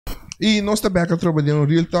E nós estamos aqui trabalhando no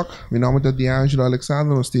Real Talk. Meu nome é D'Angelo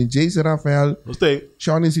Alexander, nós temos Jason Rafael, Nós tem.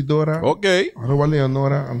 Sean Isidora, Ok. Arroba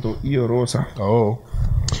Leonora, Anto Io Rosa. Oh.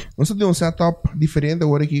 Nós temos um setup diferente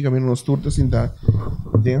agora aqui, caminho nos turtos, então,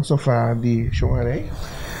 tem um sofá de chongarei.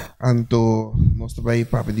 Anto, nós também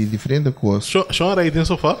papo de diferente coisas. Sean aí tem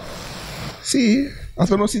sofá? Sim,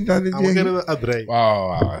 até nós sentamos de Eu quero Adrei.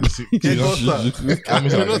 Wow.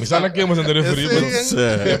 Mi sa que hemos de referir,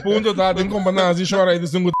 pero punto tá tem companhia assim chora aí do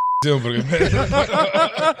sungo sempre.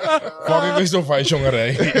 Qualquer coisa faz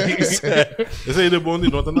chongarei. Esse aí é bom de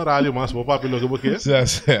nota na rádio, mas vou papel logo porque. Me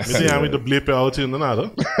tem amigo do blip out e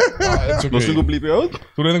nada. Nós temos blip out.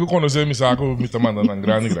 Tu ainda conhece mi saco me tá mandando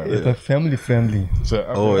grande. It's family friendly.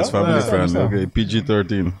 Oh, it's family friendly. Okay,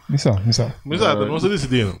 PG-13. Misa. Mas não se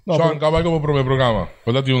decidindo. Sean, acaba com o primeiro programa.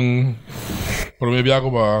 Quando tem primeiro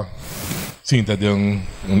viago para sim, tem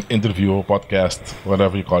interview, podcast,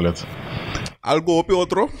 whatever you call it. Algo op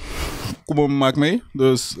outro, como magmei,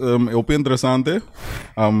 dus é op interessante.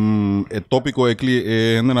 O tópico é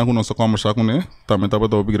que ainda não conosco conversar com ele, também estava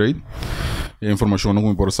do upgrade. A informação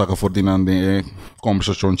como por sacar fortinando é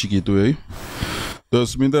conversação chiquito aí.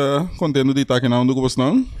 Dus me dá contento de estar aqui na onde eu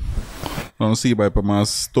não. Não sei vai para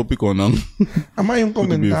mais tópico não. A mais um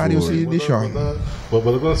comentário se de Sean. Vou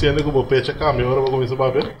consciente que o pecha câmbio agora vou começar a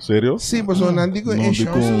bater. Sério? Sim, mas eu não digo em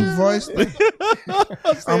Sean sua voz.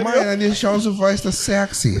 A mais não digo Sean sua voz está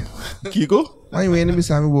sexy. Kiko? Mas o enemy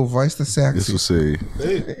sabe que a voz está sexy. Isso sei.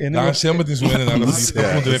 Dá sempre tem suene na nossa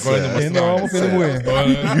ponto de recolher. Não vamos ter moer.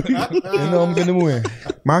 Não vamos ter moer.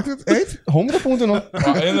 Maakt het uit? 100% não.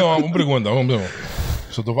 Não, uma pergunta, vamos ver.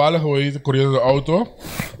 So toevallig hoor correndo de auto,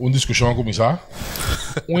 discussão começar.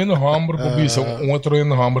 In de hamburger probeer outro in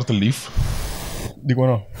de hamburger te lief. Digo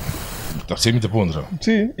não. Dat zie je te ponderen.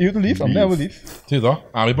 Sim, eu tô lief, I'm never lief. Zie je dat?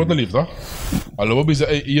 Ah, je bent te lief, toch? Hallo, wat is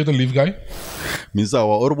je te lief guy? Misa,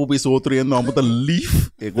 ora vou pensar outro ano, não botar leaf,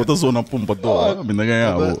 é outra zona pompa toda, me dá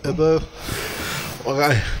ganhar.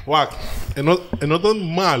 Wak, é não tão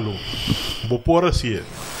malo, vou pôr assim.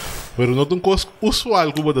 Pero não tão coisa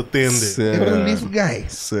usual que você atende. É um lief guy.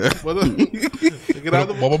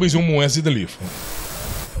 Wat is een moe te lief?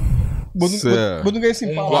 Bom ninguém se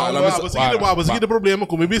empala. Mas aqui o problema,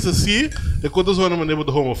 como eu disse assim, é quando zona maneira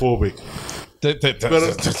de homofóbico. Pero,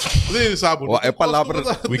 sabe? É palavra.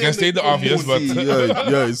 We can state the obvious, but...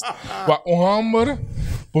 Juist. hamburger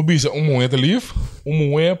probeer moe te lief.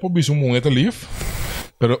 Moe probeer moe te lief.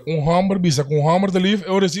 Pero hamburger bisa com hamburger te lief,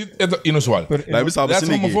 eu recebi é inusual. Daí sabe That's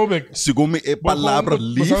homophobic. Segundo é palavra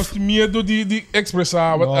Mas leaf. tem medo de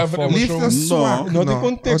expressar whatever Lief emotion. is zwak. Não tem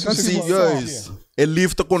contexto. Sim, juist. É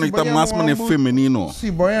leaf tá conectado mais maneira feminino.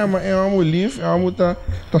 Sim, boy, é um lief, é um tá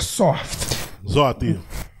soft. Zoti.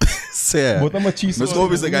 Certo. Bota uma cheese. Mas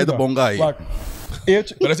como esse guy é bom guy.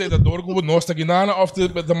 Parece que door como nós aqui na of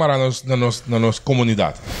de mara na nos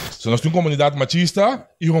comunidade. So nós temos comunidade machista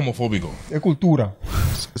e homofóbico. É cultura.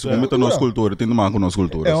 Isso como tá nossa cultura, tem mais com nossa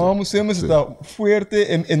cultura. É uma música que está forte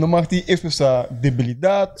e não mag die expressar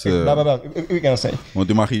debilidade. Blá blá blá. Eu quero sei.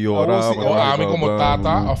 Onde mais llora. O amigo como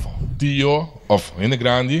tata of tio of in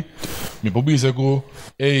grande. Me pobisa ko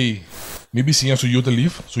ei me bisinha su you to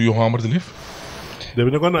live, su you hammer to live. Deve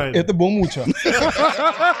não ganhar. É bom muito.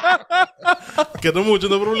 Que não muito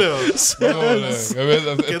no problema.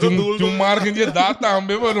 Tu marca de data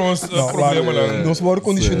também para nós problema lá. Nós vamos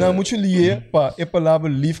condicionar muito ali para a palavra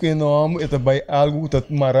livre que não é também algo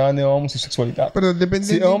que marana é sua sexualidade. Pero depende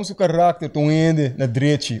se é seu caráter, um ende na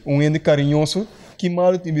direita, um ende carinhoso, que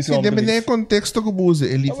mal tem visão. Sim, depende do contexto que usa,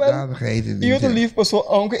 é liefdadigheid. E outro livro passou,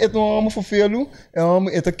 aunque é um homem vervelho,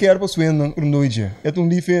 é quer para sua noite. É um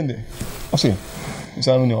livro ende. Assim.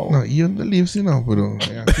 Sabe não? Não, e eu não livro sim não, pero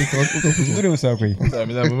Tudo sabe aí.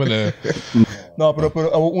 Me dá problema. Não, pero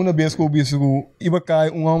uma vez que eu vi isso, iba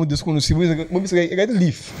cair homem desconhecido, mas isso é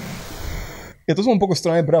livro. Então é pouco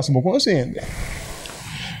estranho, braço, um pouco assim.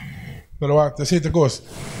 Pero va, te siete cosas.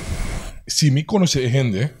 Si me conoce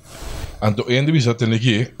gente, anto gente bisa tener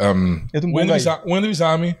que, when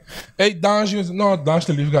bisa me, hey, dance, no, dance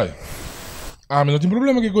the live guy. Ah, mas não tem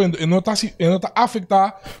problema que não está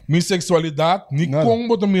afetar minha sexualidade, nem como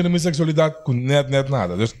botar minha sexualidade com net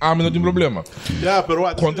nada. Dus, mas não tem problema. Ja,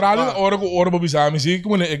 pero contrário, hora para bisa me, sim,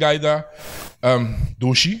 como é guy da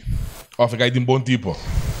douche, ou é guy de bom tipo.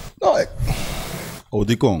 Não, Ou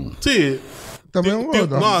de com. Sim. Também não,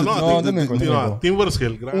 tem vários que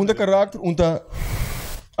um da caráter, um da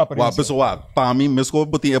aparência. Pessoal, para mim, mesmo que eu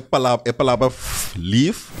botei a palavra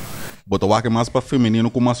leaf, Bota o que mais para feminino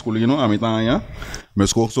com masculino, a mim tá aí.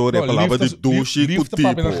 Mas qual sou a palavra de douche com tipo.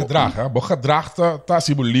 Lief te gedrag, hè? Bo gedrag tá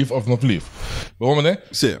se bo lief of not lief. Waarom né?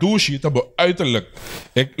 Douche tá bo uiterlijk.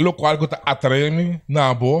 Ik lokaal go ta attraimi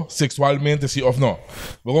na bo sexualmente si of no.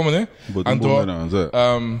 Waarom né? Anto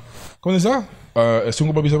como diz ça? É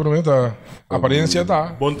sungo babisa para mim tá aparência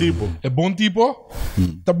tá. Bom tipo. É bom tipo.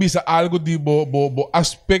 Tá bisa algo de bo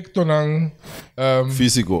aspecto ng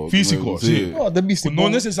físico. Físico, sim. Não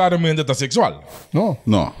necessariamente tá sexual.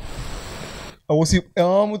 Não. Você é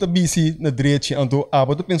muito busy na direita, então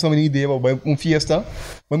você pensa em ideia, vai uma festa,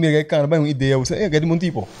 mas me cara vai uma ideia, você é de um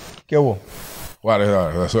tipo, que é o. Claro.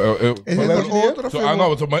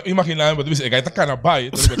 Imagina, mas você vai estar na baia,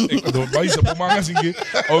 vai se pomar assim que,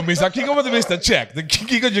 ou me sabe que como você está check,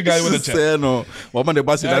 que você vai with the check. Sério, vamos de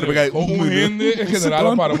vacilar porque como gente em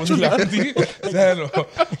general para muito largo, sério.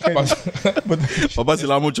 Para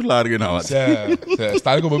vacilar muito largo não. Sério,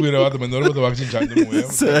 está algo bem relevante, mas não vou te achar de mulher.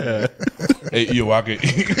 Sério. E eu aqui.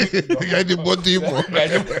 Gai de bom tipo.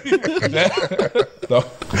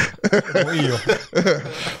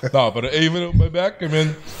 Não, pero even my back, I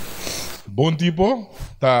mean, bom tipo,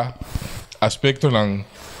 tá aspecto lang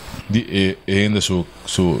di ainda su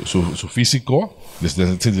físico,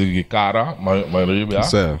 desde cara, maioria,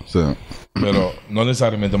 sim. pero não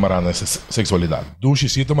necessariamente marana sexualidade.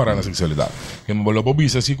 Duchecito marana sexualidade. Que me bolo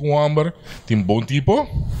bobisa assim com amber, tem bom tipo.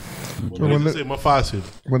 É mais fácil.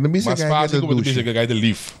 Mais fácil que você dizer que é de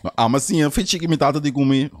leaf. Ah, mas sim, eu fiz que imitada de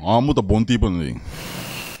comer, muito bom tipo, né?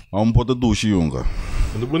 Vamos botar duche, junga.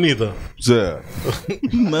 Muito bonita. Sim.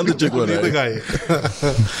 Nada de bonita, gai.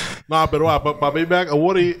 Não, pero para bem back,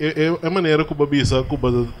 agora é maneira que o babisa que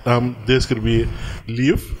descrever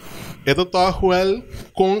leaf, é tá well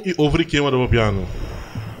com e over queima do piano.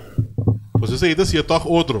 Você sei se é tá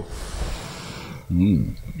outro.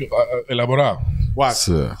 Elaborar. Wat?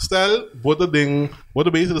 Stel, bota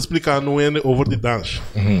bezig explicando over the dance.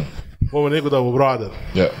 Vamos ver com o brother.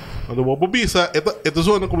 Yeah. Quando o bobisa, é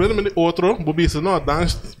zona completamente outro. Bobisa, não,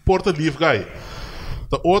 dance porta livre, guy.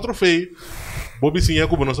 Tá outro feio. Bobisinha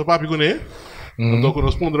como nosso papi com ele. Então quando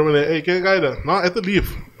nós respondemos, ei, que guy? Não, é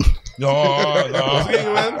livre. No.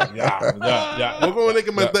 Ja. Vamos ver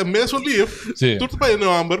que mas mesmo livre. Tudo para no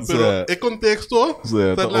amber, pero é contexto.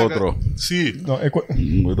 Tá outro. Sim.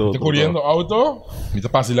 Tá correndo auto, me tá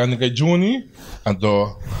passando que Juni,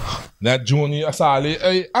 então, né Juni a sali,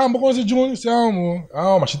 mas como se Juni se amo,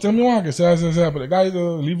 mas tem um que se guy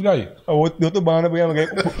livre guy. O outro banda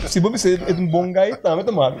se você é um bom guy, tá, mas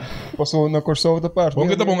mal. Passou na corso outra parte. Bom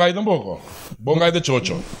que tá bom guy tampouco. Bom guy de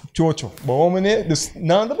chocho. Bom, mané,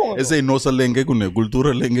 nada bom. Essa é nossa língua com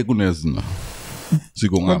cultura língua com isso, não?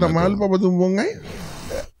 Segundo Quanto mal para botar bom guy?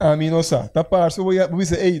 A mim não sabe. Tá parça, vou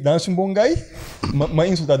dizer, ei, dança bom guy,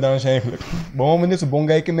 mas isso tá dança eigenlijk. Bom, mané, se bom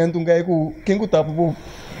guy que mente guy com quem que tá para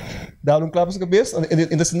dar clap na cabeça,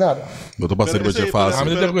 ainda se nada. Eu tô passando para ser fácil.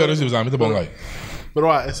 Mim tá coisa, mim tá bom guy.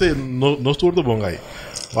 Pero esse não estou do bom guy.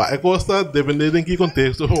 É costa dependendo em que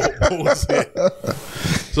contexto você.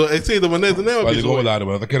 So, esse da maneira não é uma coisa. Vale,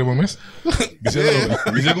 mas tá querendo mesmo?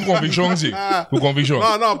 Dizer com convicção, sim. Com convicção.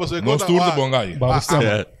 Não, você não estou do bom guy.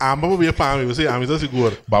 Vamos ver para mim, você está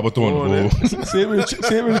seguro. Babaton.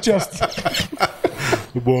 Save chest.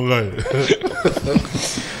 O bom guy.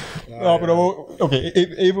 Não, pero ok,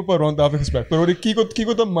 even para rondar a respeito. Pero o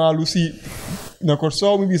que tá malo se na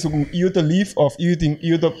corso me visto com eu te leaf of eu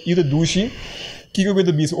te douche. Que eu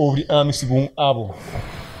vejo bis over a mim segundo abo.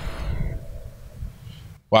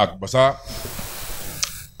 Wag, basta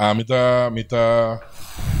mita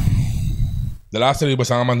de laatste keer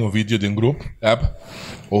bestaan we een video in groep app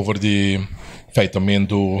over die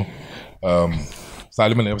feitamento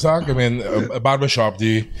Sali meneer basta que men barbershop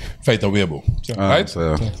die feita webo. Right?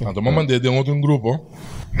 En de moment de outro grupo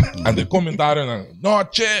en de commentaren dan no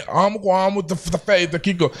che amo de feita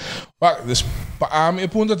kiko. Wag, dus pa mim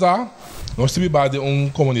punto tá nós temos uma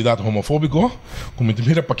comunidade homofóbica, como te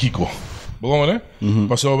mira para Kiko. Bom, né?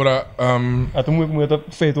 Para sobre a tu mulher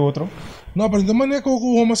feito outro. Não, mas de maneira que a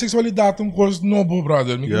homossexualidade é uma coisa novo,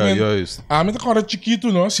 brother. A mim tá cara chiquito,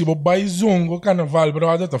 não? Se você vai zongo carnaval,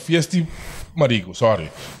 brother, tá fiesta marico, sorry.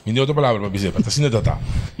 Me deu outra palavra para dizer, tá assim tá.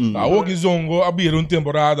 A outra zongo abrir uma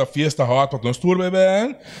temporada fiesta hot, para nós tour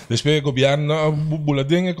bem, depois o governo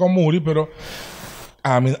buladinho como muri, pero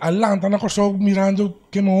Atlanta na corso mirando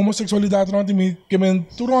que a homossexualidade não tem que men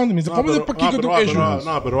turando me como de paquito do queijo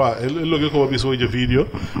não pero lo que eu vi sobre o vídeo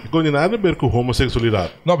não tem nada a ver com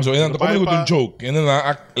homossexualidade não mas ainda como digo um joke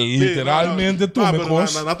ainda literalmente tu me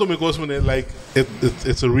cos não tu me cos like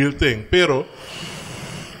it's a real thing pero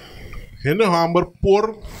gente hamber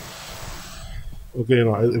por Ok,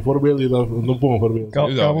 não, voorbeeld, não põe um voorbeeld.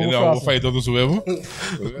 Ele é o feito do suevo.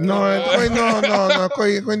 No,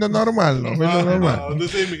 coisa normal. Coisa normal. Não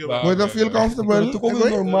sei, Miguel. Coisa feel comfortable. Tu como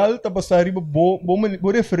normal, tá passando riba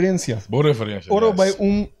boa referência. Boa referência. Ora, vai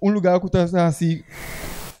lugar que tá assim,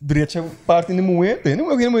 direita parte de moeda, não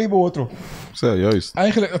é alguém outro. Juist.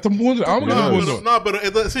 Eigenlijk, het is een wonder. Não, pero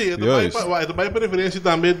sim, é bem preferência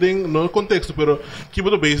também no contexto, pero que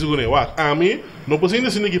bodo basic né? Wat, a mim não posso ainda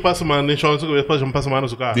assim que passa semana, nem chance que passa semana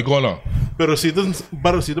no carro. Digo não. Pero se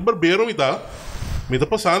tu barbeiro me tá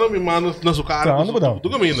passando me mano na sua cara. Tu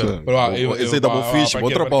caminha. Esse é double fish,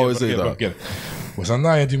 outra pau esse aí. We zijn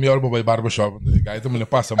daar in die meer bij barbershop. Ik ga het me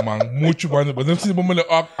passen man, muito bom. Maar dan zie je me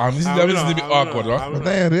ook, ah, misschien dat is niet awkward, hoor. Wat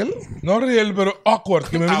is real? No real, pero awkward.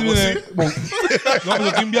 Que me dice, bom. No,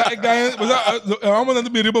 pero timbia ik ga, vamos na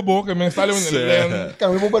de riba boca, me está levando.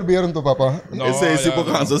 Cara, eu vou barbeiro então, papá. Esse é por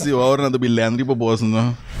causa assim, agora na de Bilandri bobo,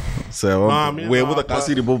 não. Céu, huevo da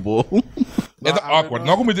casa de bobo. É awkward.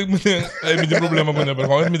 Não como me tem problema com ele,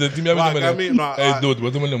 porque me tem timbia me é doido,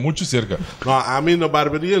 eu tô muito cerca. Não, a mim na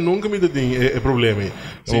barbearia nunca me tem problema.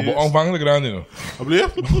 Onvang de grande, não.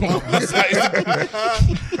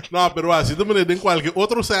 Não, pero assim, tu me tem qualquer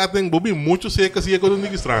outro setting, bobi muito seca, assim é coisa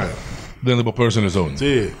não estranha. Dentro da personal zone.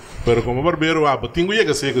 Sim, pero como barbeiro, tenho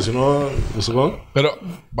que seca, senão, você bom? Pero,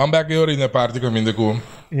 vamos aqui hoje na parte que eu me deco.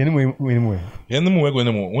 Ele moe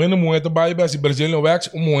te bij bij Brazilian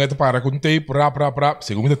wax, moe te para com tape, rap.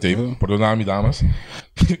 Segundo me tape, perdoname damas.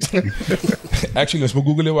 Actually, let's go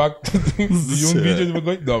Google wax. Vídeo de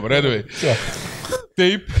bagulho. Não, but anyway.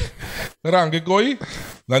 Tape, range koi,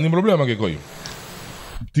 dan niet problema que koi.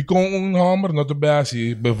 Die kon hammer not te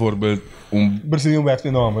bijvoorbeeld Brazilian wax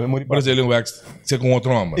tem nome, Brazilian wax, se com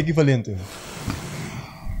outro hammer. Equivalente.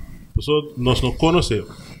 Pessoa nós não conhecemos.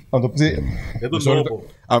 É do novo.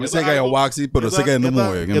 A mim você ganha waxy, pero você ganha no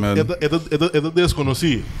moe. É do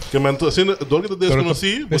desconhecido. Que man assim, do que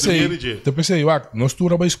desconhecido, você quer dizer. Te pensei, wax, nós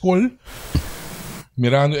tura bij school.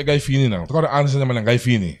 Mirando é gai fini não. Agora antes naman lang gai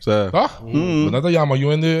fini. Tá? Nada yama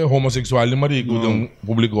eu ende homossexual ni marico de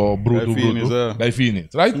público bruto. Gai fini,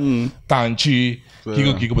 right? Tanchi,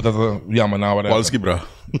 kiko batata yama na hora. Polski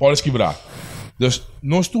bra. Dus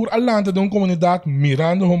nós tour alante de uma comunidade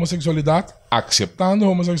mirando homossexualidade, acceptando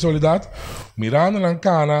homossexualidade, mirando lang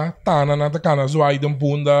kana, tana na kana zoai de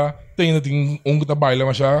punda, tem que tá baila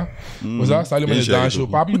mas já. Mas está ali mas danço,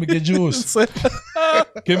 papi me get juice.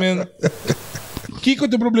 Que men Kiko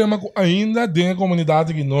tem problema com ainda dentro da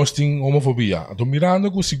comunidade que nós temos homofobia. Estou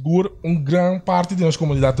mirando com seguro grande parte da nossa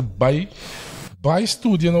comunidade vai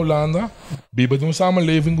estudar na Holanda, vive de uma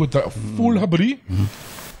samenleving com full abri.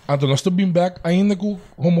 Então nós estamos bem back ainda com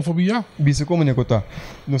homofobia. Bisa como é que tá?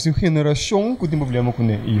 Nós temos geração que tem problema com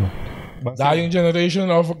isso. Dying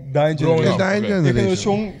generation of dying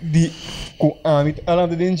generation de com a mit além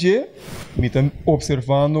de gente, me estão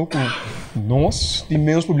observando com nós tem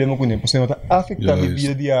menos problema com ele, porque não está afetando a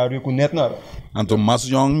vida diária com net nada. Então, mais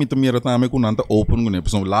young, me também também com nada open com ele. Por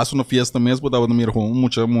exemplo, lá na festa mesmo, eu também com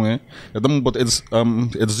muita mulher. Então, eles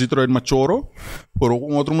se treinam machoro, por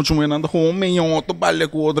outro muito mulher nada com meio outro balé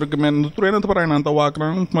com outro que men treina para nada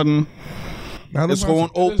wakran, mas it's gewoon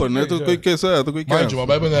open, né? Tu que é certo, tu que é. Mas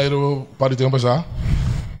vai bem para tempo já.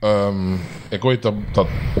 É coisa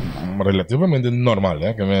relativamente normal,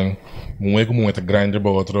 né? Que men mulher como é grande para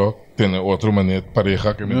outro, tem outra maneira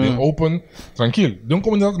pareja que men open, tranquilo. De uma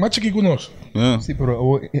comunidade mais chique conosco. Sim,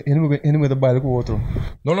 pero ele não é baile com o outro.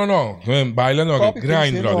 Não. Baile não, é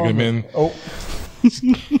grande, brother. Que men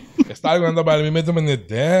está jogando baile, me mete maneira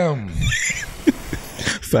damn.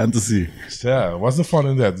 Fantasy. Yeah, what's the fun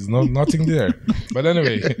in that? There's nothing there. But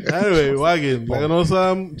anyway, Wagin, pega nós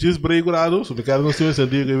cheesebreak curado, so ficar nós temos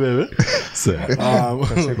sentido que bebe. Certo.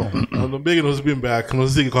 Não bem nós bem back,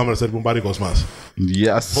 nós sigue conversar com vários cosmas.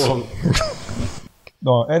 Yes.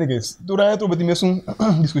 Não, anyways, durante o mesmo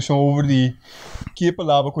discussão over de que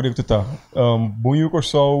palavra correta tá. Bom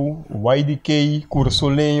corso, YDK,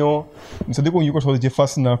 cursolenho. Não sei como o corso de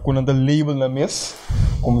fascinar com a label na mesa.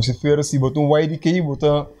 Como se fosse se botar YDK,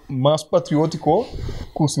 botar mais patriótico,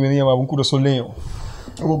 como se me chamava cursolenho.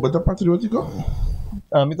 Vou botar patriótico?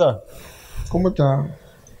 Me tá. Como tá?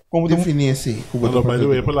 Como definir assim? Não, by the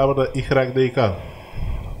way, a palavra da YDK.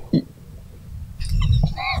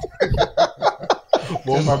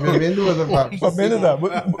 Bom,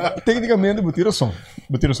 tecnicamente, botira som.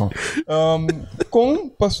 Com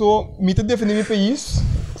passou, me te definir meu país,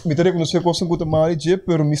 me te reconhecer como Guatemala,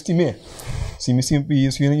 pero me estimei. Se me estimei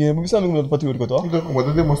país, eu não sabe como é patriótico, tá? Então, como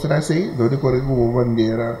te demonstrar assim, eu decorei como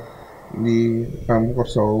bandeira di kamu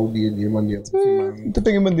Corsau di maneira Não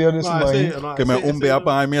tem bandeira nesse Não, mãe. Que me bea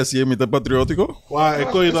para mim assim, me tá patriótico. É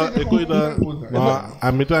coisa.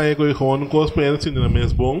 A mim tá coisa com experiência na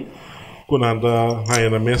mesma bom. Quando anda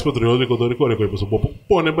na mesma patriótico do Rico, depois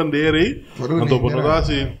põe a bandeira aí, então põe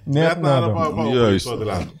assim, nada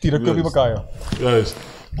para Tira que eu vi para cá.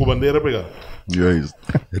 Com bandeira pegar. Yes.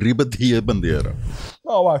 Riba de bandeira.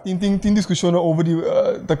 Não, tem discussão over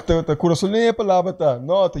da coração nem é palavra tá.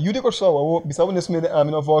 Não, tá Yuri Corsau, eu pensava nesse meio a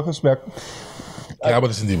minha voz respeito. Que é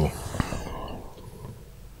desse nível.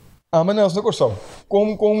 Mas não, não Corsau.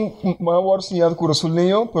 Com uma hora sim a coração nem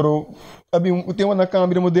eu, pero tem uma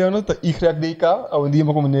câmera moderna, tá e crack de cá, ao dia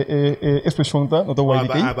como expressão tá, não tá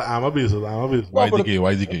YDK.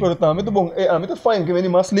 YDK. Pero tá muito bom. É muito fine que vem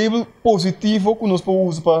mais label positivo que nós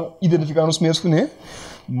podemos usar para identificar nos mesmos, né?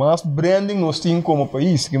 Mas branding nós temos como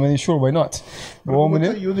país, que me sure why not. Bom,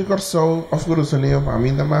 né? Eu de Corsau of Coração para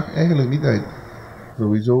mim também eigenlijk niet uit.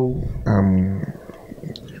 Sowieso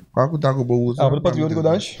qual que eu vou usar? Para patriótico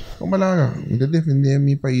danche? Como lá, de defender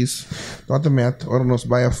meu país. Tot en met, ora nos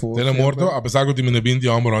vai a for. Tena morto, apesar que o time de 20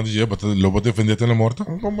 anos onde já, lo pode defender tena morto.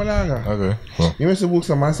 Como lá? Ok. E me subo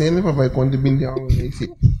que mais ainda para vai quando 20 anos esse.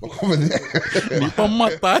 Como é? Nem para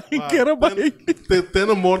matar que era bem.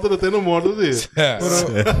 Tendo morto, sim.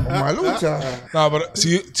 Maluco já. Não, mas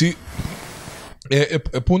se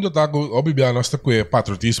ponto tá com obviamente nós tá com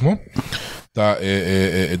patriotismo. Tá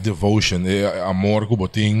devotion, amor que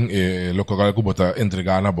botin, local que bota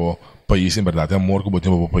entregar na bo país em verdade, amor que botin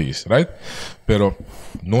bo país, right? Pero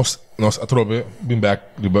nós atrobe bem back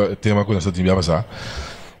do tema que nós tínhamos passar.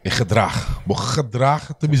 Gedrag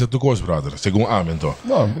te bisa toekomst, brother. Segundo amen, toch?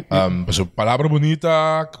 So, palavra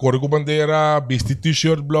bonita, corre com bandeira, vestir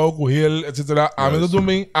t-shirt, blauw, com heel, etc. Amen, dat doe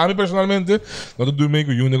me, amen personalmente, dat doe me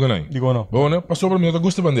com junho com nem. Digo não. Bom, né? Passou para mim, eu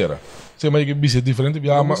gosto de bandeira. Sei, mas que bisa diferente,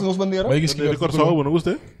 Não gosta das bandeiras? Mas que De Corsau, não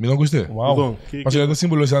gostei? me não gostei. Uau. Mas ele não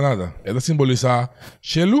simboliza nada. Ele simboliza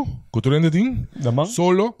chelo, cultura de ting, Da man?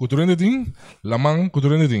 solo, cultura de ting, la man,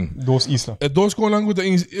 cultura de ting. Dos islas. Dos com lango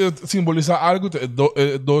simboliza algo,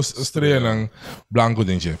 dos estrelas blanco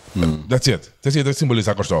dentje. That's it. Dat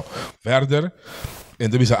simboliza Corsau. Verder,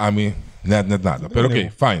 en de bisa ami net nada. Pero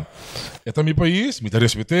ok, fine. Esta é meu país, me te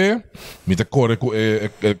respeite, me te corre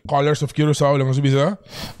colors of Curaçao, lang sa bisa.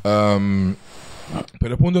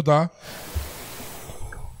 Pero punto tá,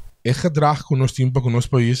 gedrag com nós tempo com nosso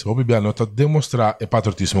país, obviamente nós tá demonstrar o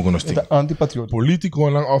patriotismo com nós Het tempo. antipatriot. Político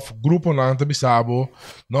lang of grupo lang te bisabo,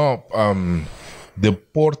 no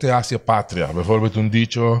deporte hacia patria. Bijvoorbeeld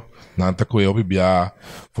dicho nanta ko obibia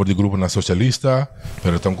voor de grupo na socialista,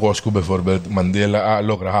 pero tan cosco bijvoorbeeld Mandela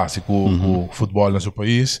logra hasi ku futebol na seu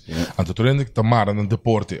país. Anto turende que tamara no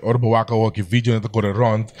deporte. Orbo waka waki video na corre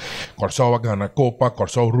rond, Corsau gana copa,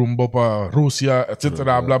 Corsau rumbo pa Rússia, etc.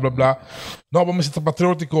 Bla bla bla. No, vamos ser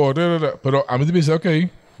patriótico, pero a mí te dice, okay,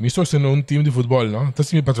 mi sostengo un team de futebol, ¿no? Este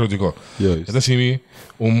es mi patriótico. Este es mi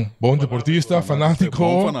un buen deportista,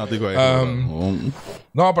 fanático.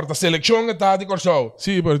 No, pero la selección está de Corsau.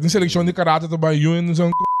 Sí, pero tiene selección de karate também, yun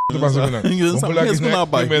son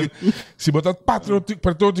se botar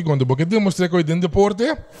patriótico, porque demonstrei que tem deporte,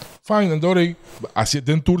 fine, então assim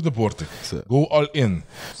tem tour deporte. Go all in.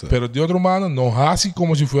 Pero de outro modo, não assim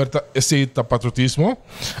como se fosse esse patriotismo,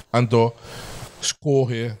 então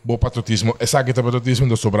escolhe bom patriotismo, esse patriotismo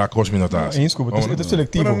do sobrar cosminotas. É isso, het is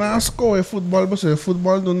selectivo. Pero na escola futebol, você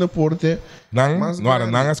futebol do deporte. Não era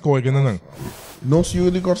na escola que não. Não se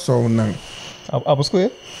usa de Corsau, não. A buscar?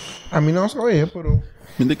 A mim não escola, pero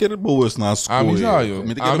Me quer boas na escola.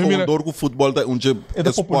 Me quer condor com futebol da onde é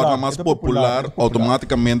esporte mais popular,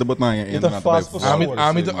 automaticamente botar em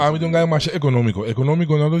A mim um mais econômico.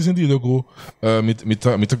 Econômico não no sentido que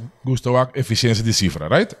me gusta a eficiência de cifra,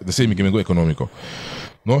 right? De ser que me econômico.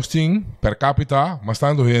 Nós tem per capita, mas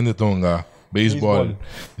tanto gente tonga beisebol,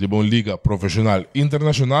 de bom liga profissional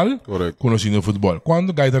internacional, conhecido o futebol.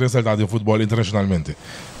 Quando ganha resultado em futebol internacionalmente?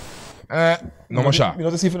 Não mais já.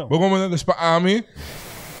 Vou comentar para mim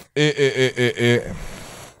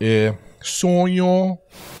sonho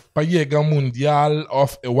para chegar mundial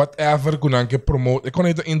of whatever kunan que promote e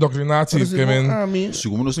conecta indoctrinatie que men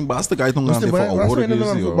segundo não se basta ganhar tão grande para agora que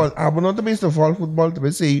futebol não também está fora futebol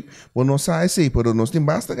também sei ou não sai sei pero não tem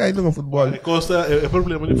basta ganhar no futebol é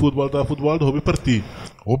problema de futebol do hobby partir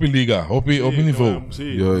hobby liga hobby nível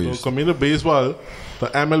sim combina beisebol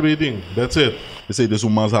tá MLB ding that's it esse é o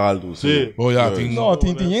mais alto sim oh ja tem não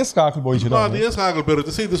tem escacle boy não tem escacle pero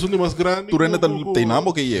esse é o mais grande tu renda tem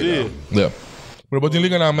nada que chega yeah. Pero botin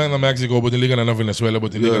liga na Mexico, botin liga na Venezuela,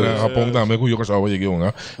 botin liga na Japão também, que eu gostava de chegar,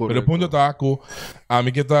 né? Pero o ponto tá que a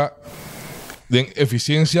mim que tá tem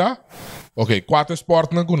eficiência Ok, 4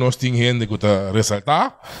 sporten que nós temos gente que está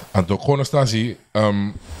ressaltar, então quando está assim,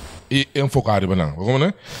 e enfocar bem, como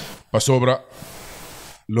né? Para sobra,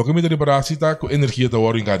 lo que me dá para citar com energia da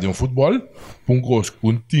hora em cada futebol,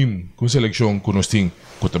 com time, com seleção que nós temos,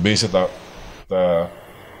 que também se está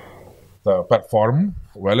perform,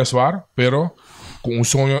 weliswaar, pero com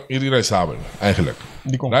sonho irrealizável, eigenlijk.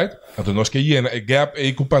 Right? Então nós que llena o gap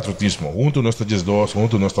aí com patriotismo, junto nós está just dois,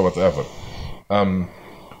 junto nós está whatever.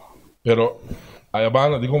 Pero aí a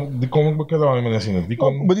banda, de como que dá uma assim, de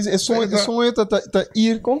como. Mas é sonho tá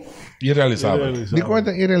ir com irrealizável. De como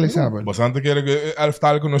é irrealizável. Bastante quer que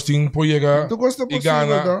elftal que nós temos por chegar e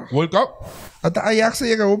ganhar World Cup. Até Ajax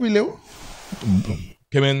chega op leu.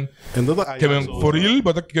 Que men for real,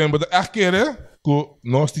 but que men echt keren que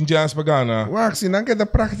nós temos chance para ganhar. Wacht, se não quer da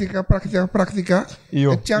prática.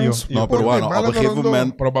 Chance. No, pero bueno, op een gegeven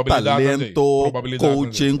moment talento,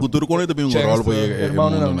 coaching, tudo quando também um rol para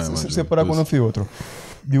o mundo, né? Separar com um outro.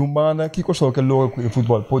 De humana que coisa que é logo com o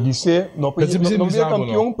futebol. Pode ser, não é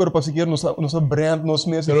campeão, mas para seguir nossa brand, nós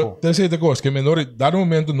mesmos. Pero terceira coisa, que menor, dado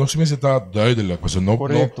momento nós mesmos está duidelijk, mas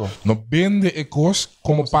não vende a coisa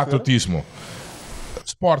como patriotismo.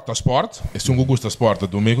 Sport a sport, se um gosta sport,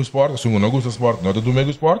 domingo sport, se um não gosta sport, não é domingo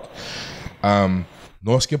sport.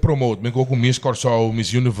 Nós que promote, mesmo com Miss Corsol,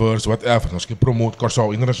 Miss Universe, whatever, nós que promote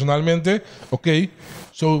Corsol internacionalmente, ok,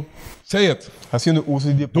 so say it. Haciendo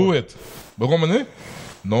uso de do it. Como né?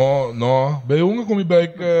 No, bem um como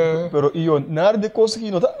bem pero eu nada de coisa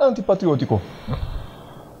que não tá antipatriótico.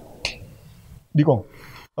 Digo.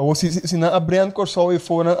 Ou se na brand Corsol e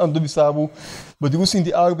fora ando bisabo, mas digo sim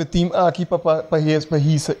de algo team aqui para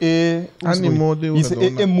hisa e Animo de isso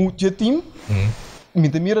é muito team. Me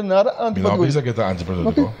mira nada antipatriótico. Não, isso que está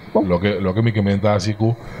antipatriótico. Lo que me comenta assim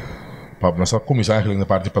que para nós começar eigenlijk na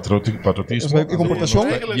parte patriotismo. E comportação?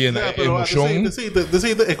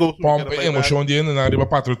 Emoção de na área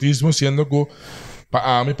patriotismo, sendo que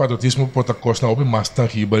para mim patriotismo pode costar algo mais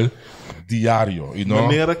tangível diário e não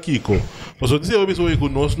maneira Kiko. Posso dizer o pessoal que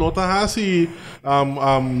nós não tá assim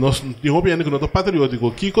nós digo bem que não tá patriótico.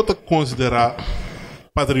 Kiko tá considerar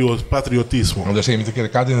patriotismo. Não deixa me que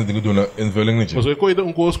cada um tem uma invulling nisso. Posso coisa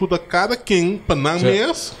coisa que cada quem para não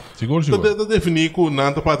mês. Seguro. Tá definir que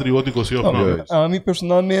não tá patriótico se ou não. A mim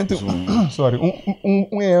personalmente, sorry,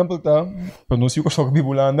 exemplo tá, para não ser que só que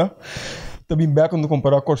bibulanda. Também bem quando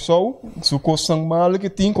comparar com o Corsol, se o coisa mal que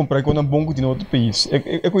tem, comparar com um bom que tem outro país.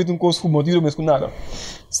 É coisa um coisa como motivo mesmo nada.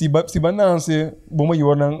 Se bananse, bom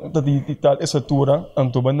maior não de tal estatura,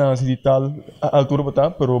 então bananse de tal altura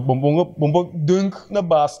para pero bom dunk na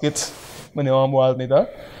basket, mas não é uma alta, tá?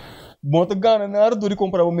 Bom tá ganhar nada do de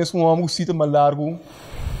comparar o mesmo com um sítio mais largo.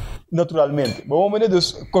 Naturalmente. Bom,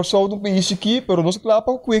 mas Corsol do país aqui, pero nós claro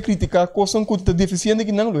para criticar coisas que está deficiente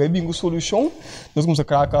que não é bem a solução. Nós vamos a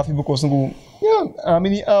cracar e coisas que a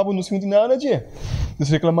mim abo não se não nada de. Nós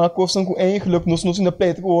reclamar coisas que eigenlijk nós não se na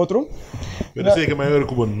pleita com o outro. Mas sei que maior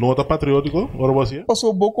como nota patriótico, ora você?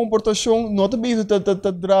 Passou boa comportação, nota bem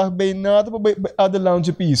drag bem nada para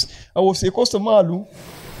adelante país. A você costa malo.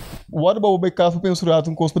 What about o café pensado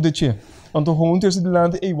um coisa para deixar? Então, como terceiro de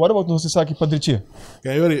land, what about nós aqui para deixar?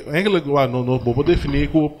 Eigenlijk, não vou definir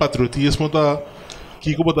que o patriotismo da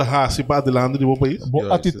que como da raça para adelante do país.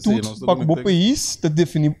 Boa atitude para o país está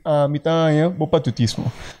definir a mitanha, bom patriotismo.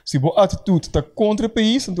 Se boa atitude está contra o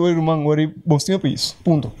país, então é uma agora bom sim o país.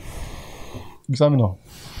 Ponto. Sabe não?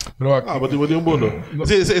 Mas eu digo bom.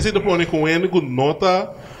 Se tu põe com ele com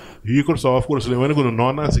nota rico só for se lembra com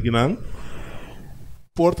nona assim que não.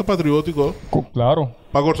 Porta patriótico. Claro.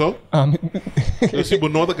 Para Corsol? Se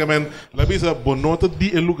bonota que men, la bisa bonota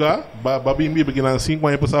di el lugar, ba bim porque na 5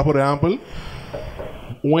 anos passar por exemplo,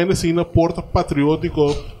 uma cena porta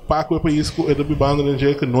patriótico para o país que é do bando de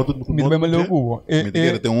gente que nota do me bem mal cubo.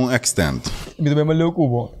 Me tem um extent. Me bem mal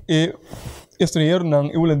cubo. E estrangeiro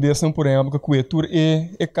não, eu holandês por exemplo que cultura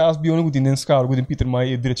é caso biônico de Nenscar, de Peter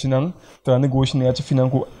May e direção, tra negócio net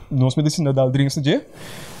financo, nós medicina dal drinks de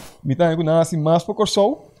me tá com nada assim mais para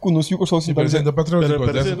Corsol, com nós o Corsol se parece da patriotismo,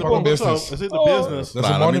 that's a fucking business. It's a business. That's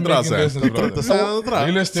a money making business.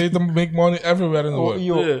 Real estate make money everywhere in the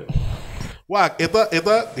world. Uau,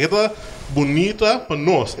 esta bonita para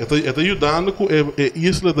nós, esta ajudando com a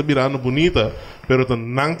isla tá virando bonita, pero tá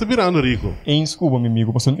não tá virando rico. Em Cuba, meu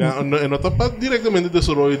amigo, passou. Não tá para diretamente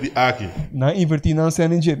desenvolver de aqui. Na invertir na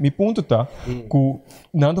cena de, meu ponto tá, que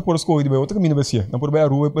não tá por as coisas de outra caminho vai ser, não por bem a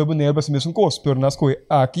rua vai banheiro vai ser mesmo coisa, pero nas coisas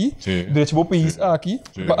aqui, direto ao país aqui,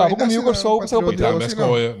 vou comigo com só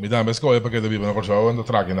para me dá mais coisa para que viva na Corsol ando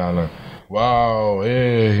traque nada. Wow,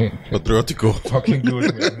 hey. Patriótico. Fucking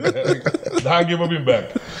good, man. Don't give me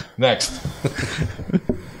back. Next.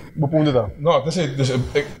 Bepunto da. No, dus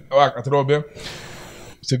atrobe,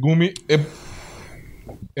 segumi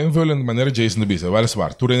invullen de maniera Jason de Bisa,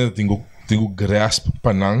 weliswaar. Toen tengo grasp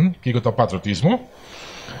panang, kiko ta patriotismo,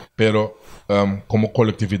 pero como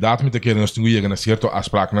colectividad met de keren nos tengo llegar a cierto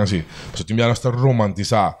afspraak nasi. Dus toen ya está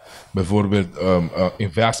romantizar, bijvoorbeeld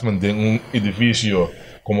investment in un edificio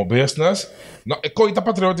como business. No, ik kon ta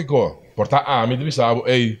patriótico. Porta a mí de Bisa,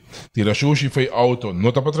 tira sushi fei auto,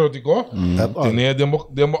 no ta patriótico. Tener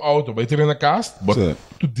demo auto, bij tira na cast, but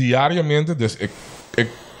tu diariamente, dus ik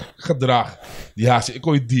gedrag. Ik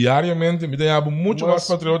kon diariamente, me tenho muito mais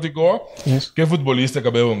patriótico que futebolista que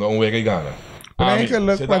é um week gana. Maar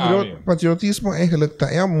eigenlijk, patriotismo eigenlijk tá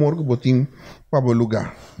é amor que botim para o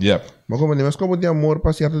lugar. Yep. Mas como tem amor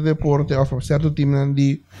para certo deporte ou para certo time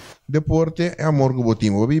de deporte, é amor que botim.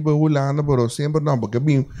 O bibo hulana, pero sempre não, porque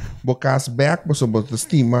bem, bocas back, mas sobre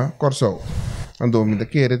estima, corso. Ando me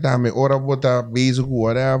querer também, ora bota beijo,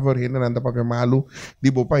 whatever, ainda anda para malu, de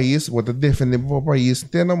bo país, bota defender bo país,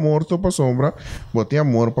 tem amor to para sombra, bota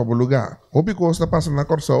amor para o lugar. O pico está passando na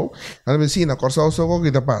Corsol, a vecina Corsol só o que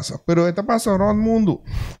está passa, pero está passando around o mundo.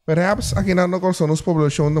 Perhaps aqui na Corsol nos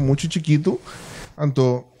população é muito chiquito,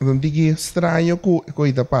 então não digo estranho que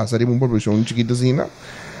está passando, é uma população chiquita assim,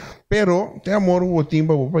 pero tem amor o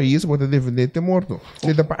timba o país, bota defender tem morto.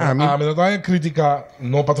 Ele para a mim. Ah, mas não é crítica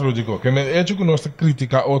não patriótico, que me hecho que nós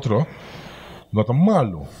critica outro, não tá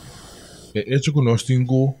malo. É hecho que nós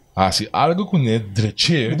temos assim algo que é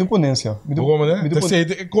dreche. Me ponência. Como né?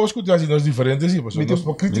 É coisa que assim nós diferentes, mas nós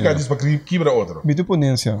para criticar isso para quebrar outro. Me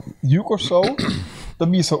ponência. E Corsol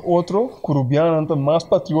também é outro curubiano tá mais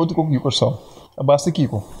patriótico que o Corsol. Basta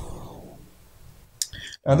Kiko.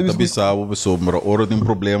 Anda bisabo pessoa, mas ora tem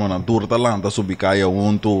problema na tour da landa subicai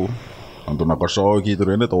onto. Ando na Corsol aqui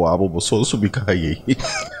durante o abo só subicai.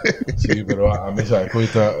 Sim, pero a mim já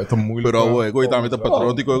coita muito. Pero coita me tá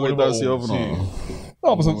patriótico, coita assim, não.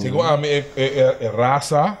 Não, mas digo a mim é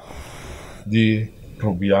raça de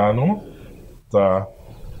rubiano tá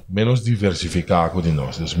menos diversificado de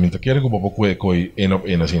nós. Dus minta quer que o povo coi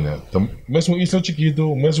en assim, né? Mesmo isla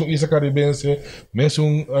chiquito, mesmo isla caribense,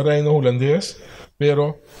 mesmo reino holandês,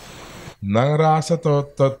 pero na raça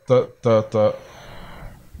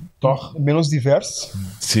toch menos diverso.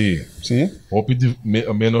 Sim. Sim.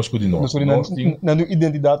 Menos que de nós. Na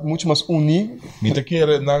identidade muito mais unida. Minta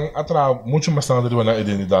quer não atra muito mais standard na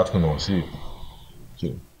identidade que nós, sim.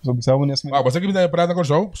 Sim. Mas aqui me dá para com o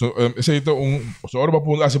show. Esse é hora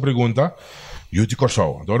para essa pergunta. Eu de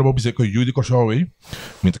Corsol. Agora vou dizer que eu de Corsol aí.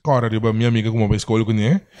 Me cara de minha amiga como vai escolher com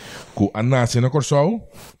ele. Que a nasce na Corsol,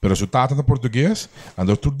 pero su tata tá português.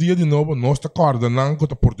 Ando outro dia de novo nós tá corda não que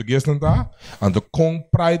tá português não tá. Ando com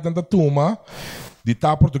pride não tá tuma. De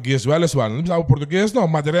tá português weliswaar. Não precisa português não,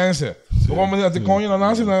 madeirense. Como me diz com ele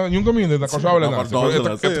nasce na um caminho da Corsol lá nasce.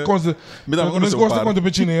 É coisa. Me gosta conta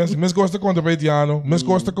para chinês, me gosta conta para haitiano, me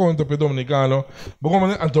gosta conta para dominicano. Como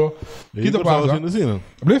então que tá passando?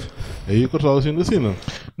 Brief? E Corsol assim assim.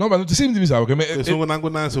 Não, mas não te sempre divisava que me é um nango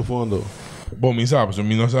nasce fundo. Bom, me sabe, so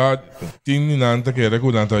minha sa tin nanta que era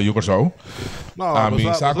com nanta Corsol. Não, a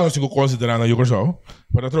mim sabe que nós temos que considerar na Corsol.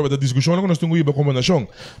 Para trocar da discussão que nós temos iba combinação.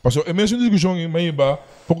 Passou é mesmo discussão em meio ba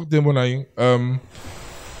pouco tempo aí,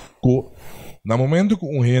 na momento que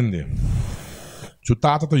gente su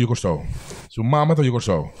tata tá Corsol, su mama tá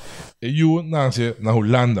Corsol, e eu nasce na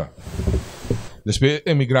Holanda. Depois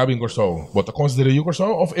emigrava em Corsol. Bota considerar Corsol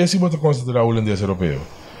ou esse bota considerar holandês europeu?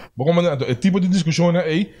 Como o tipo de discussão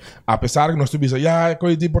é, apesar que nós temos é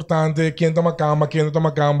coisa importante, quem toma cama, quem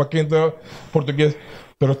tá português,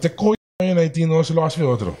 pero te coisa em Haiti não se lo hace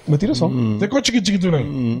outro. Mas tira só. Te coisa chiquito né?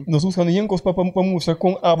 Nós usamos nenhum coisa para mostrar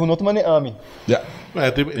com abo não tomar nem ami. Já.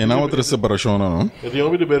 E não outra separação não? Eu tenho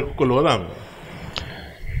ouvido ver com color lá.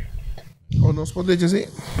 Ou nós podemos dizer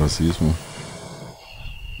racismo.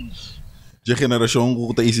 De geração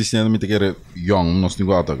que está existindo, me te quer young, nós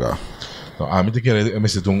temos que atacar. A mim te quer é me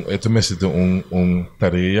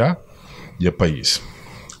tarefa de país.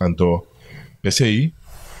 Então, PCI,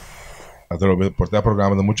 através por ter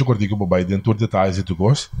programa de muito cortico para ir dentro de detalhes e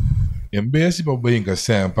tudo. Em vez de para ir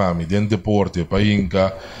sempre a mim dentro de deporte, para ir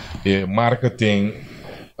marketing,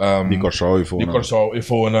 de Corsol e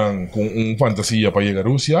fona com fantasia para ir à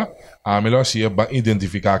Rússia, a melhor se é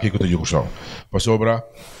identificar aqui que tem Corsol. Para sobra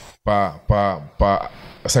para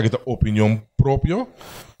essa opinião própria,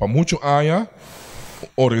 para muito anos,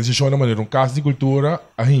 organização de maneira caso de cultura,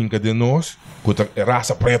 a hinca de nós, que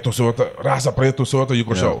raça preto sota e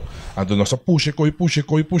Corsol. Então nós puxa coi,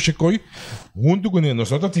 junto com ele, nós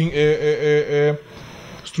temos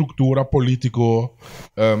estrutura político,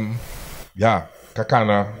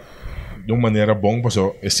 cacana, de uma maneira bom,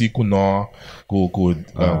 pessoal, esse com nó, com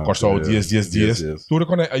Corsol dias. Tudo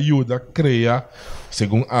quando ajuda a criar,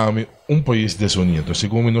 segundo a mim, país desunido.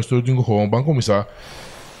 Segundo nós todos temos que vamos começar a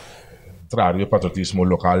trazer o patriotismo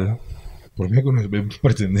local. Por mim, que nós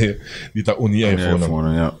pretendemos estar unidos a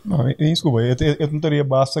fora. Não, desculpa, eu não teria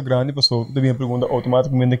basta grande, pessoal, devia perguntar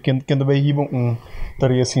automaticamente quem vai ir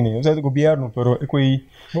tarefa assim, não sei do governo, mas é que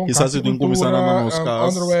quizás se tu começar a nos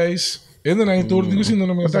casos. Ainda não é tudo, digo assim,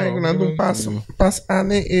 não me Então, passa a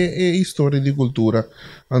história de cultura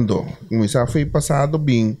andou. Começar foi passado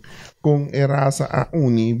bem com a raça a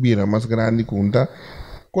uni, vira mais grande conta.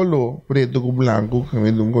 Color preto com branco, que é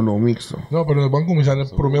um color mixto. Não, mas vamos começar a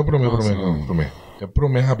prometer. O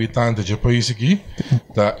primeiro habitante do país aqui,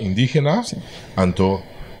 da indígena, então,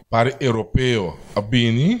 para europeu, a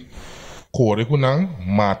bini, corre com nang,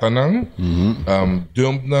 mata nang,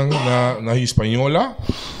 dump nang na espanhola,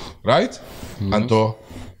 right? Então,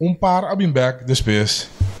 par a been back depois,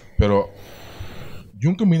 pero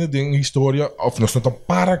um caminho de história, of nós não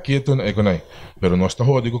para que tu não é com aí, pero nós está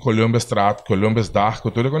rodando Columbus Strat, Columbus Dag,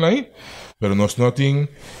 tudo com aí, pero nós não tem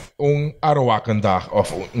Arawakan Dag,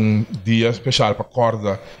 of dia especial para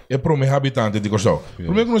corda, é para o habitante de Corsol.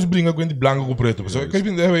 Primeiro que nós brinca com de branco com preto, pessoal, que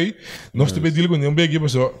vem daí, nós também deal com um begi,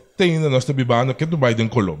 pessoal, tem ainda nós também banda que tu vai de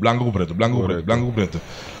color, branco com preto.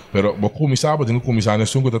 Pero vou começar, vou começar na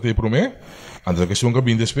sunga até para mim. Antes que sunga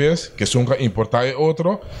bem depois, que sunga importar é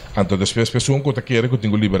outro, antes depois que sunga te quer que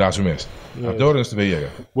tenho liberar o mês. Até hora nós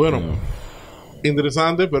veia. Bueno,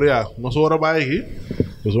 interessante, pero ya, nós hora vai aqui.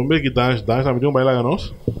 Nós vamos ver que dance também um baile a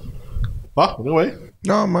nós. Ah, não vai?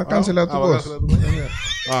 Não, mas cancelar tu gosto.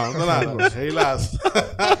 Não nada, relax.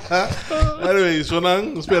 Anyway,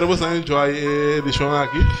 sonang, espero você enjoy a edição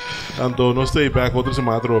aqui. Então, nós stay back outra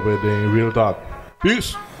semana para de Real Talk.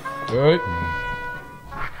 Peace. Oi.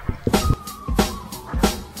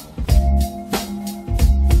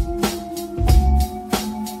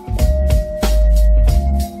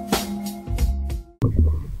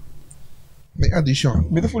 Addition.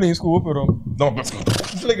 Me falei isso com pero Não, mas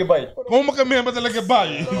falei que vai. como que mesmo te que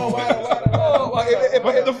vai?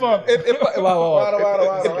 What the fuck?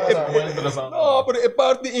 Não, pero é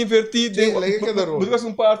parte invertida. Mas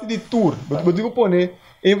é parte de tour. Mas digo pôr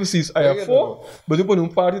ênfase aí fora, mas eu pôr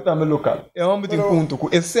parte também local. É um ponto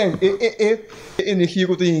que é energia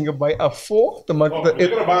que tem que vai a fora, também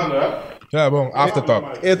É bom,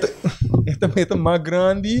 aftertalk. É mais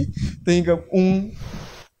grande, tem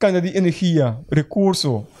canal de energia,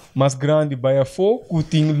 recurso mais grande vai a fogo que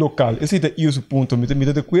tem local. Esse é o ponto. Me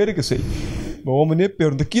de acordo que sei. Vamos ver,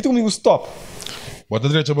 pergunta aqui comigo stop. Bota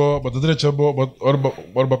direito, ba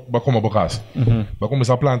como bocas. Ba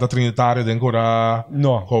começar a planta trinitária dentro da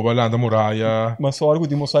Não. Coba lá da muralha. Mas só algo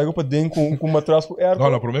de mosaico para dentro com matraz com erva.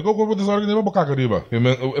 Não, primeiro que eu vou dizer que nem boca arriba.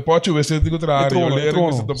 Eu pode ver se digo trário, eu ler que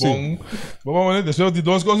está bom. Vamos ver, deixa eu de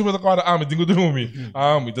duas coisas para agora. Me tenho dormir.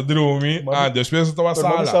 Me tá dormir. Depois eu tô na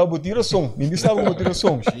sala. Mas sabe botar som. Me sabe botar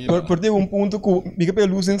som. Porque ponto que me que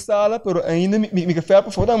luz em sala, pero ainda me que fer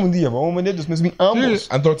para fora um dia. Vamos ver, mas me ambos.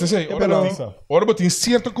 Então, você sei, ora tem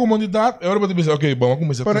certa comunidade, ora você diz, ok, vamos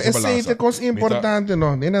começar a fazer balança. Coisa importante,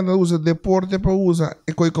 não. Nem nada usa deporte para usar,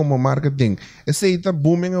 é coisa como marketing. Essa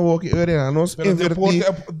booming a walk areanos, invertir,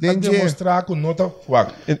 demonstrar que não tá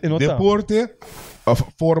deporte, a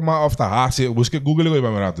forma of the hace, busque Google e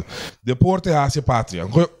vai barato. Deporte hace pátria.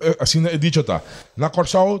 Assim é dito tá. Na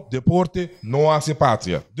Corsol, deporte não hace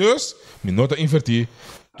pátria. Dus, me nota invertir.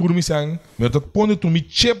 Turmi sang, me dat pone turmi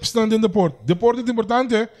chips dan in deporte. Deporte é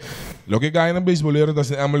importante. Lo que ganha na beisbolero da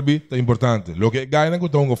MLB tá importante. Lo que ganha na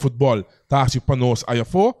kutongo futebol tá si panos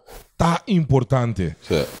ayafo tá importante.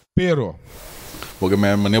 Sim. Pero porque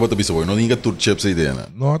minha maneira de pensar, não ninguém tur chips aí dentro.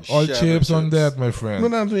 Not all chips on that, my friend.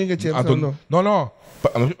 Não ninguém chips on. Não.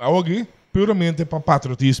 Aqui puramente para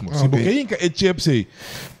patriotismo. Se você é chips aí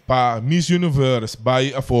para Miss Universe,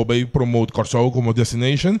 vai promote Corsol como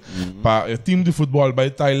destination, para team de futebol vai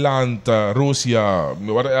Tailândia, Rússia,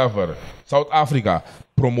 whatever, South Africa,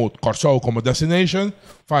 promote Corsol como destination,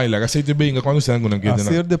 fine, like aceite bem quando você não quer nada.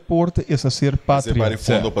 Ser deporte é ser pátria. Para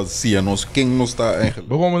fundo para si, nós quem não está.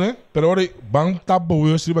 Vamos né? Pero agora vamos tá bom,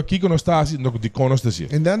 eu escrevo aqui que não está assim, não de conosco assim.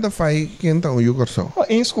 E dando faz quem tá o Corsol.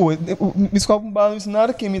 Em escola, me escola não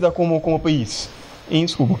nada que me dá como país. Em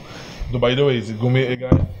escola. By the way,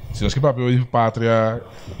 se nós que papel de pátria,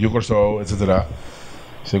 Corsol, etc.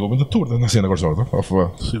 Segundo a tour da cena Corsol, tá?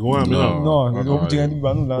 Segundo a mim, não tinha de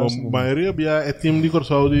banho lá. A maioria é time de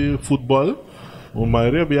Corsol de futebol. A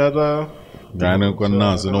maioria da ganha com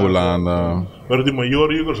nós na Holanda. Pero de maior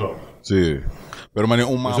Corsol. Sim. Pero mane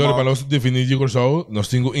Sorry, para nós definir de Corsau, nós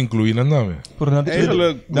temos que incluir na nome.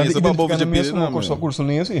 Eigenlijk, mensen van boven je mesmo piden curso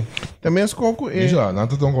nem assim. Também as coco é... Já, não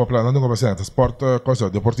estão com a plana, não estão com a plana. Sport, coisa,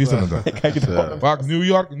 deportista não dá. Vaak, New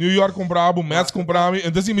York comprava, Mets comprava,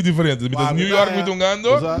 então assim é diferente. New York muito ganhando.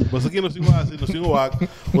 Mas aqui nós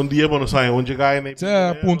temos dia para nós sair, onde cai, né?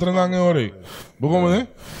 É, punta na hora. Como né?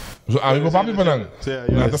 A mim papi panang.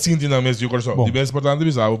 Não está sentindo na mesa de Corsau. De bem importante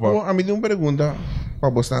bisavo, pá. A mim tem uma pergunta para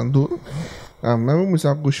você duro. Mas vamos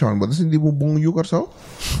começar com o Sean. Você tem um bom Yucor só?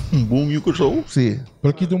 Bom Yucor Show? Sim.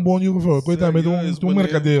 Porque tem um bom Yucor, coitado, mas tem um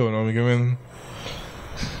mercadeio, não, amigo?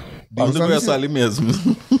 Onde vai essa ali mesmo?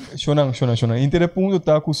 Shonang. Intere punto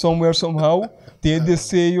tá com somewhere somehow te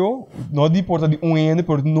desejo não de importa de ano,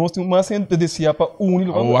 porque nós temos mais gente deseja para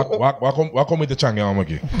único. Wa comida changam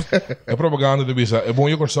aqui. É propaganda de bisa. É bom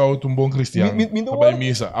Yucor só, um bom cristiano. Vai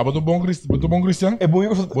missa. Ah, botou bom cristiano? É bom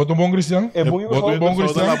Yucor. Botou bom cristiano? É bom Yucor. Botou bom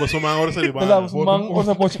cristiano? Botou uma hora sair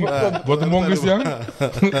Botou bom cristiano?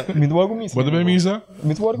 Me do algo missa. Botou bem missa?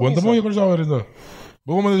 Botou bom Yucor só, então.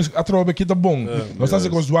 Bom, mas a trobe aqui tá bom. Nós estamos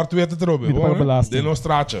com os duarto e a trobe. De nós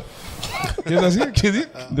tracha. Que é assim? Que diz?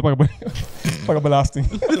 De paga belasting.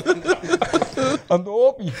 Ando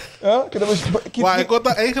opi. Vai,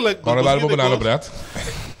 conta eigenlijk. Agora dá uma banana bread.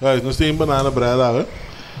 Nós temos banana bread lá.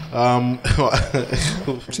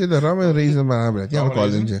 Sim, de ramen raisin banana bread. Ja, dat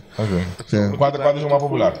kan je. Ok. Quatro é uma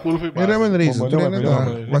popular. Ramen raisin.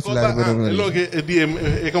 Mas lá de ramen Lo raisin.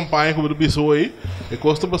 que é campanha como do pessoa aí, é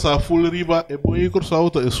custa passar full riba, é bom ir cortar, é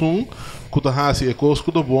que tá assim, é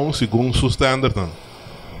custo que bom segundo seu standard não.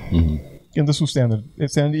 In de standard.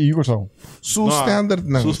 Het zijn die Yucor zo. Su standard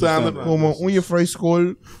não. Su standard. Como juffrouw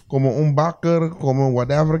school, como bakker, como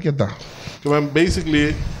whatever que tá. Então,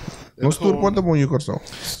 basically Nós tour quanto bom Yucor só.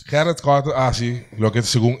 Gerrit gaat assim, lo que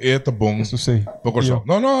segundo é tá bom. Isso sei. Pouco só.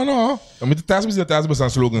 Não. Eu me teste, mas teste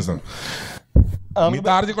bastante slogans não. Me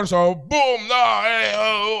tarde Corsau, boom, não,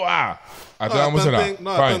 até a música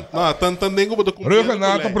lá. Tanto tenho que botar Reugen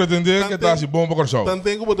na te pretender que tá assim bom para Corsau. Tanto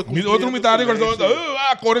tenho que botar Outro me tarde Corsau,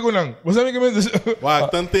 corre com não. Você me que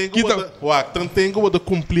tanto tenho que botar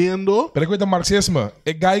cumprindo. Pero que tá marxismo,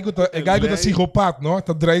 é gai que tá psicopata, não?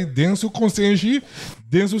 Tá drai dentro consciência,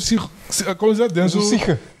 dentro coisa, dentro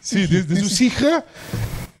sim, dentro psique.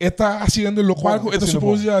 Está haciendo lo cual está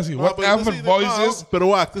suposto assim. Whatever voices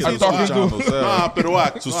pero are talking to. Pero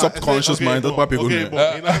Su subconscious mind dat papi okay, bom,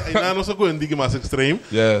 ina não se coende que mais extreme.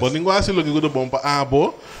 Bom, ninguém assim lo que gudo bom para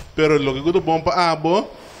abo, pero lo que gudo bom para abo,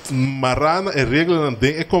 marana é regra na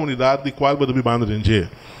de comunidade de qual bodo bibanda de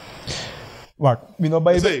Wacht, mi no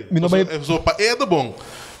vai. So pa é do bom.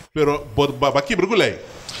 Pero bod ba aqui brigulei.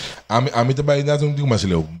 A mim também não tem mais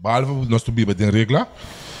leu. Behalve nós tu biba tem regra,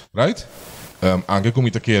 right? Anche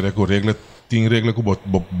come te chiede con regle tin regle con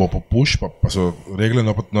bo push passo regle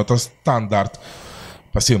no ta standard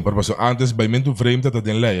pa sempre passo antes bij men tu vreemd dat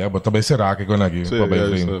den lei but também será que con aqui pa bij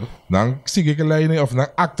vreemd dan sigue que lei of dan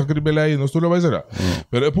acta que de lei no stura vai será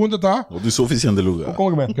pero o ponto tá o de suficiente lugar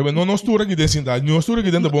como que que não stura aqui dentro cidade não stura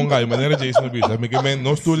aqui dentro bom gai maneira de isso no bicho me que men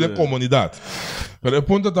não stura de comunidade pero o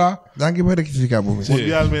ponto tá Danke por rectificar por mim.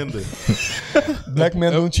 Mundialmente. Black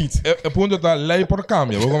man don't cheat. O ponto tá lei por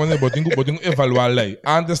cambia vou como botinho evaluar lei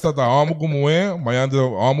antes tá amo como é mas antes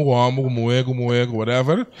amo como é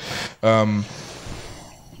whatever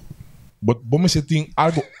vamos ter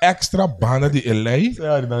algo extra banda de lei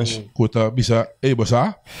que bisa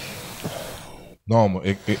bossa não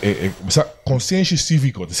bisa consciência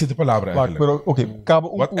cívica essa é a palavra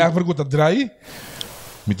whatever que tá drai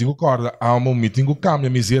me tenho corda amo me tenho cambia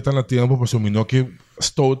me zeta na tempo para sumir que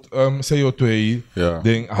stout CO2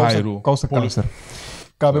 den hairo causa câncer.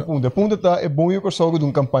 Cabe punto. Punto tá é bom eu consigo de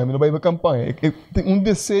uma campanha, mas não vai uma campanha. Tem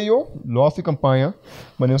desejo, lote campanha,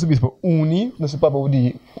 mas não se bispa uni, não se pode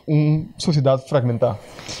de sociedade fragmentar.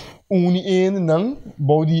 Uni não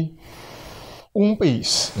pode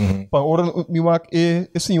país. Para ora me mak é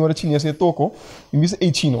senhora chinesa é toco, me diz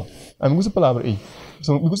é chino. A mim usa a palavra aí.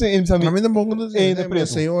 So, because in a mim não bom dizer,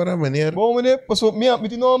 senhora, meneer. Bom meneer, passou minha, met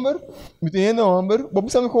die nummer, vou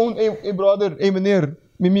precisar com brother, meneer,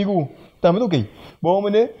 meu amigo, tá muito ok. Bom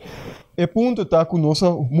meneer, é ponto tá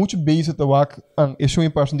conosco muito bem se tá wak ang issue em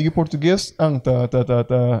parte de português, ang tá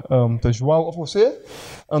João of você,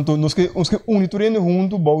 então nós que uniturene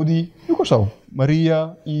junto baudi, eu gostava.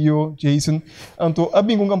 Maria, eu, Jason, então a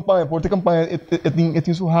bem com campanha, porque campanha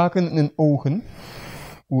tem sua haken en ogen.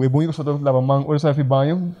 O bom que só tá lava mão, ora sai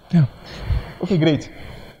banho. Ok, great.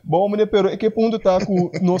 Bom, meneer, pero é que ponto tá com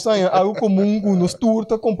nós aí algo comum com nós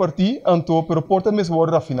turta compartilhar, então pero porta mesmo vou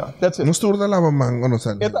rafinar. That's it. Nós turta lava mão, não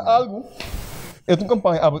sabe. É algo É uma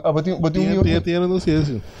campanha, Tiene não sei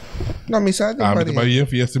se. Não, me sabe Ah, mas de vai ir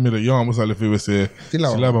fiesta mira, eu amo sale FVC. Se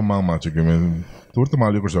leva mal macho que me turta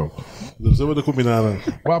mal eu só. Deve ser muito combinado.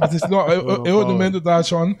 Mas não, eu no momento da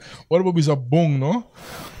Sean, ora vou bisa bom, não?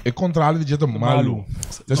 É contra de jeito malo.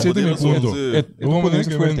 Já sei tem ponto. É um momento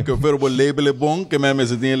que o verbo label é bom, que mesmo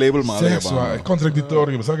se tem label mal é bom. É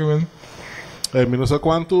contraditório, sabe que Não sei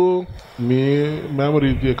quanto me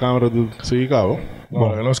memory de câmera do Seikao.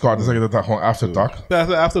 Bom, eu não escuto, isso aqui tá com aftertalk.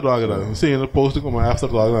 Aftertalk, né? Sim, no post como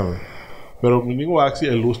aftertalk, né? Pero mi ninguém axi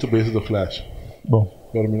é luz base do flash. Bom.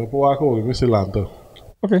 Pero mi não pode acordar, me se lanta.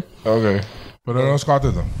 Ok. Ok. Pero eu não escuto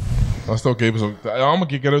então. Nós estamos ok, pessoal. Eu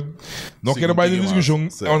que quero. Não quero mais discussão.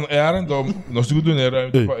 É, então, nós temos que dinheiro.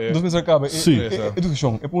 Dos meses acaba.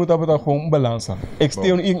 Educação. É para botar com balança.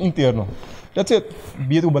 Externo e interno. That's it.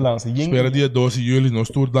 Bia com balança. Espera dia 12 de julho, nós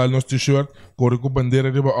tour dar nosso t-shirt, corre com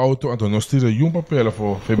bandeira de auto, então nós tira um papel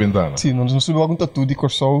para ventana. Sim, nós não subimos algum tatu de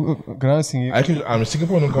corso grande assim. Aí que a música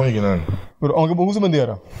pô não come não. Pero onde vamos usar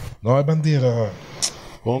bandeira? Não é bandeira.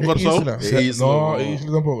 Bom corso? Não, é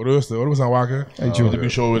isso tampouco. Rusta, agora você wakker. Aí tipo de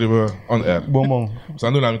show de on air. Bom.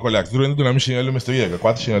 Sando lá me colegas, durante do nome chinelo, mas chega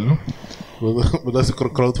 4 chinelo. Vou dar esse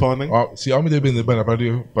crowdfunding. Se eu me depende para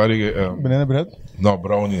banana bread? No,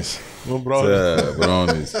 brownies.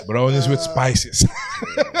 Brownies. Brownies with spices.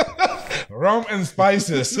 Rum and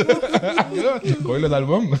spices. Coisa do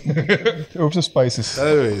álbum. Herbs and spices.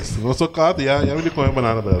 Anyways, não sou cato, já me comer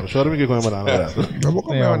banana bread. Chora me que comer banana bread. Eu vou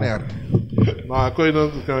comer maneira. Não, a coisa não,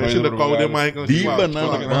 que a gente come demais. Die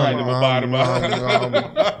banana bread. De barba.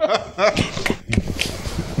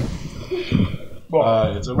 Bom,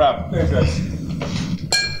 it's a wrap.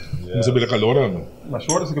 Não sabia calor, não? Mas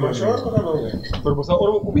chora se que vai chorar. Pero você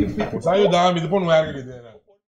ora o bife. Sai o dame, depois não é que ele tem.